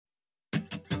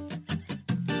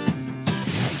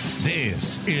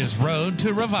This is Road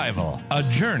to Revival, a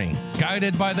journey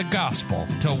guided by the gospel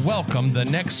to welcome the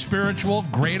next spiritual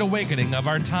great awakening of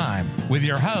our time with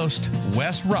your host,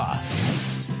 Wes Ruff.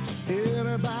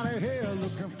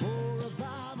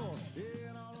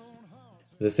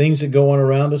 The things that go on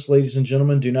around us, ladies and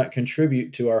gentlemen, do not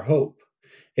contribute to our hope.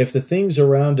 If the things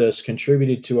around us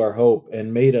contributed to our hope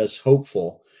and made us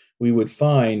hopeful, we would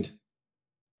find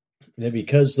that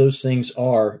because those things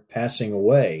are passing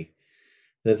away,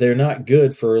 that they're not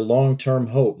good for long-term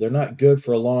hope. They're not good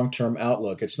for a long-term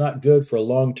outlook. It's not good for a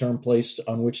long-term place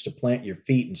on which to plant your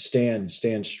feet and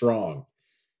stand strong.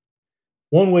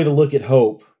 One way to look at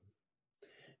hope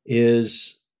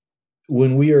is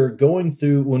when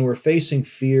we're facing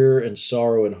fear and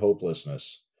sorrow and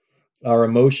hopelessness, our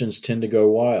emotions tend to go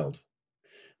wild.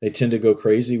 They tend to go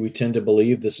crazy. We tend to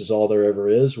believe this is all there ever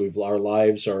is. Our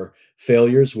lives are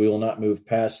failures. We will not move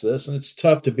past this. And it's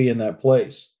tough to be in that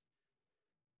place.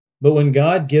 But when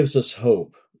God gives us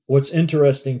hope, what's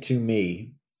interesting to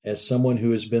me as someone who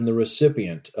has been the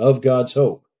recipient of God's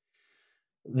hope,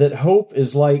 that hope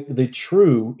is like the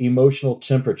true emotional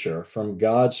temperature from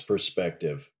God's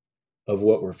perspective of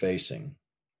what we're facing.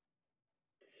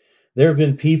 There have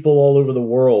been people all over the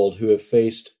world who have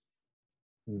faced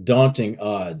daunting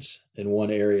odds in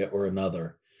one area or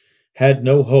another, had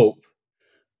no hope,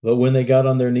 but when they got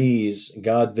on their knees,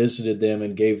 God visited them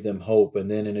and gave them hope, and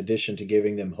then in addition to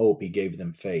giving them hope, He gave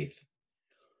them faith.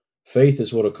 Faith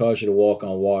is what will cause you to walk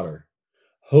on water.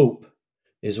 Hope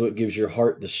is what gives your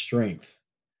heart the strength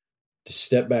to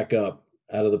step back up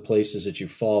out of the places that you've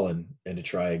fallen and to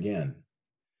try again.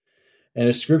 And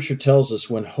as Scripture tells us,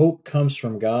 when hope comes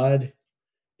from God,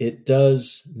 it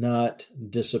does not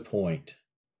disappoint.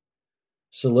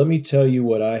 So let me tell you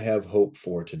what I have hope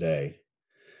for today.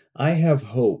 I have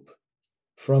hope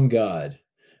from God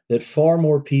that far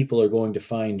more people are going to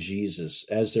find Jesus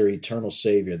as their eternal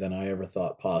Savior than I ever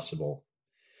thought possible.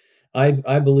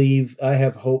 I believe I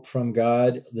have hope from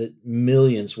God that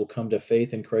millions will come to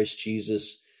faith in Christ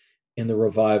Jesus in the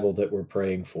revival that we're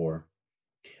praying for.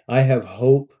 I have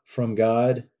hope from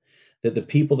God that the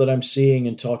people that I'm seeing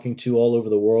and talking to all over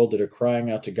the world that are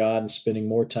crying out to God and spending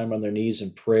more time on their knees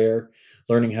in prayer,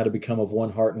 learning how to become of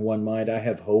one heart and one mind, I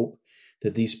have hope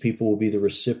that these people will be the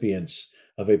recipients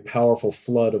of a powerful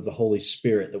flood of the Holy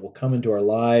Spirit that will come into our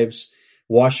lives,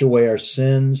 wash away our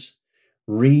sins,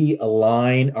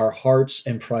 realign our hearts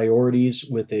and priorities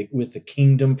with the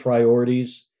kingdom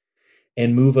priorities,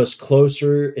 and move us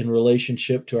closer in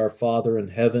relationship to our Father in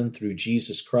heaven through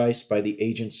Jesus Christ by the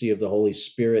agency of the Holy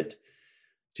Spirit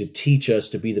to teach us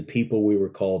to be the people we were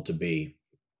called to be.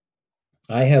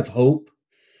 I have hope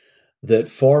that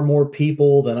far more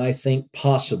people than I think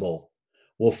possible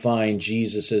will find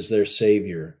Jesus as their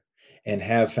Savior and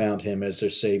have found Him as their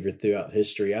Savior throughout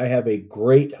history. I have a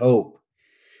great hope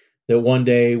that one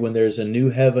day when there's a new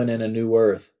heaven and a new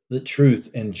earth, the truth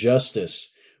and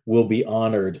justice will be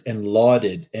honored and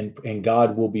lauded, and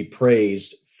God will be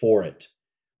praised for it.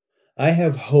 I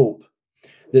have hope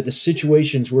that the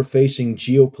situations we're facing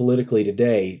geopolitically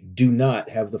today do not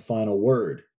have the final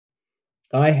word.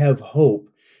 I have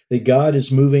hope that God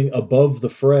is moving above the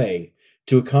fray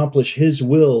to accomplish His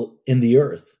will in the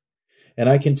earth. And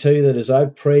I can tell you that as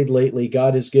I've prayed lately,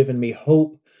 God has given me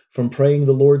hope from praying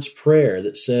the Lord's Prayer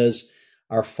that says,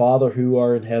 "Our Father who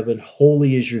art in heaven,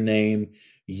 holy is your name.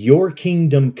 Your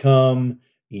kingdom come,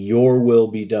 your will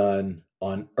be done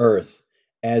on earth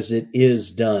as it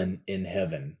is done in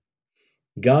heaven."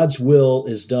 God's will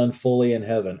is done fully in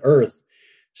heaven. Earth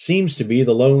seems to be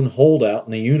the lone holdout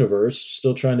in the universe,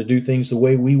 still trying to do things the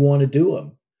way we want to do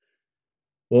them.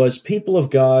 Well, as people of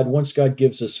God, once God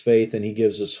gives us faith and He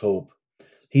gives us hope,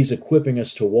 He's equipping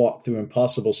us to walk through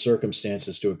impossible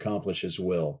circumstances to accomplish His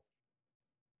will.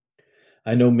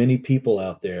 I know many people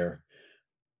out there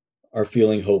are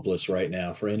feeling hopeless right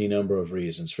now for any number of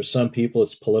reasons. For some people,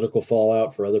 it's political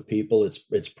fallout. For other people,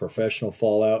 it's professional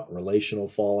fallout, relational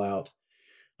fallout.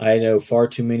 I know far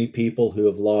too many people who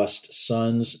have lost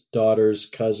sons, daughters,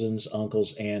 cousins,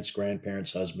 uncles, aunts,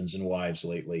 grandparents, husbands, and wives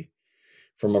lately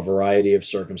from a variety of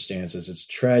circumstances. It's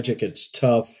tragic, it's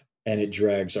tough, and it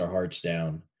drags our hearts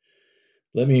down.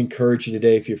 Let me encourage you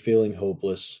today, if you're feeling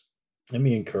hopeless, let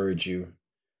me encourage you.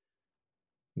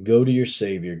 Go to your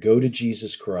Savior. Go to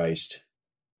Jesus Christ.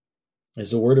 As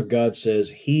the Word of God says,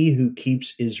 He who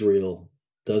keeps Israel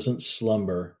doesn't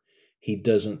slumber. He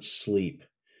doesn't sleep.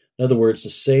 In other words, the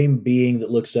same being that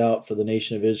looks out for the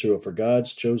nation of Israel, for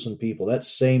God's chosen people, that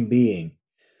same being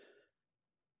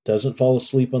doesn't fall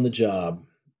asleep on the job,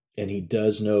 and He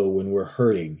does know when we're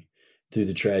hurting through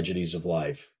the tragedies of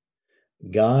life.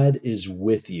 God is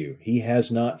with you. He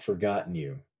has not forgotten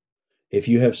you. If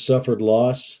you have suffered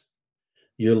loss,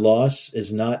 your loss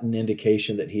is not an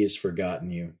indication that he has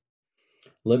forgotten you.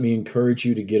 Let me encourage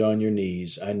you to get on your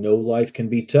knees. I know life can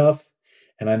be tough,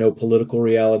 and I know political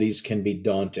realities can be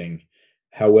daunting.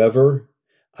 However,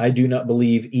 I do not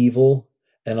believe evil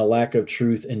and a lack of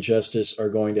truth and justice are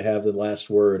going to have the last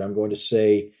word. I'm going to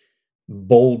say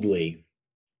boldly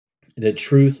that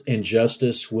truth and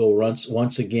justice will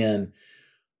once again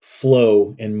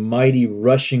flow in mighty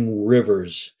rushing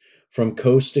rivers from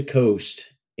coast to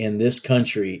coast in this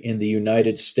country, in the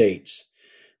United States,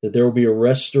 that there will be a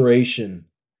restoration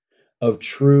of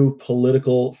true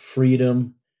political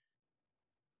freedom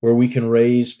where we can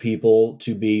raise people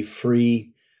to be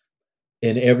free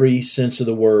in every sense of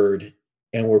the word,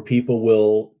 and where people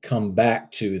will come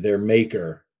back to their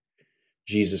Maker,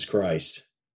 Jesus Christ.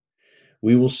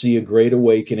 We will see a great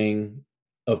awakening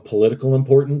of political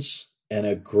importance and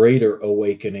a greater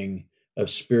awakening of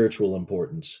spiritual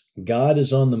importance. God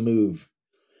is on the move,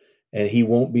 and he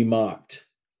won't be mocked,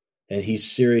 and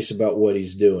he's serious about what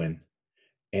he's doing.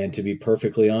 And to be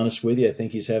perfectly honest with you, I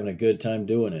think he's having a good time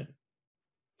doing it.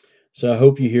 So I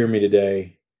hope you hear me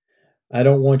today. I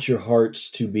don't want your hearts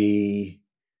to be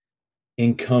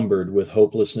encumbered with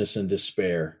hopelessness and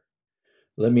despair.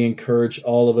 Let me encourage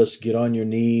all of us, get on your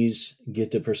knees,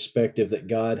 get the perspective that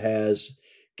God has,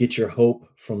 get your hope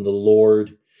from the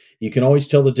Lord. You can always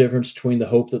tell the difference between the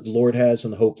hope that the Lord has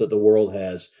and the hope that the world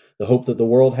has. The hope that the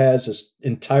world has is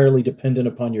entirely dependent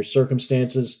upon your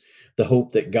circumstances. The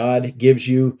hope that God gives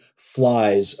you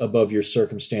flies above your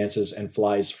circumstances and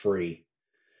flies free.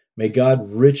 May God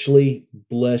richly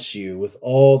bless you with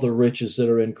all the riches that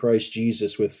are in Christ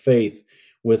Jesus, with faith,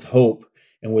 with hope,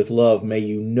 and with love. May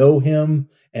you know him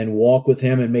and walk with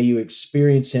him, and may you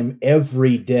experience him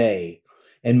every day.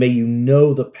 And may you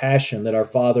know the passion that our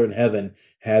Father in heaven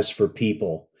has for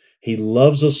people. He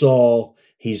loves us all.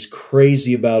 He's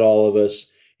crazy about all of us,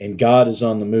 and God is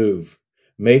on the move.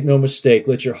 Make no mistake,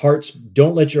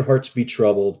 don't let your hearts be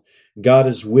troubled. God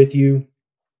is with you.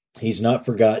 He's not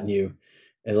forgotten you.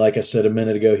 And like I said a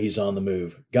minute ago, he's on the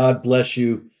move. God bless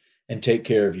you and take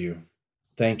care of you.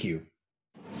 Thank you.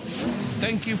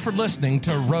 Thank you for listening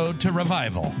to Road to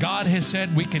Revival. God has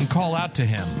said we can call out to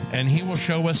him, and he will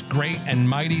show us great and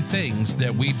mighty things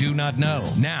that we do not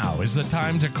know. Now is the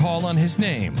time to call on his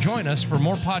name. Join us for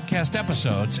more podcast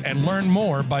episodes and learn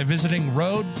more by visiting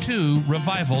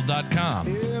road2revival.com.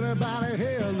 Everybody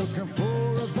here looking for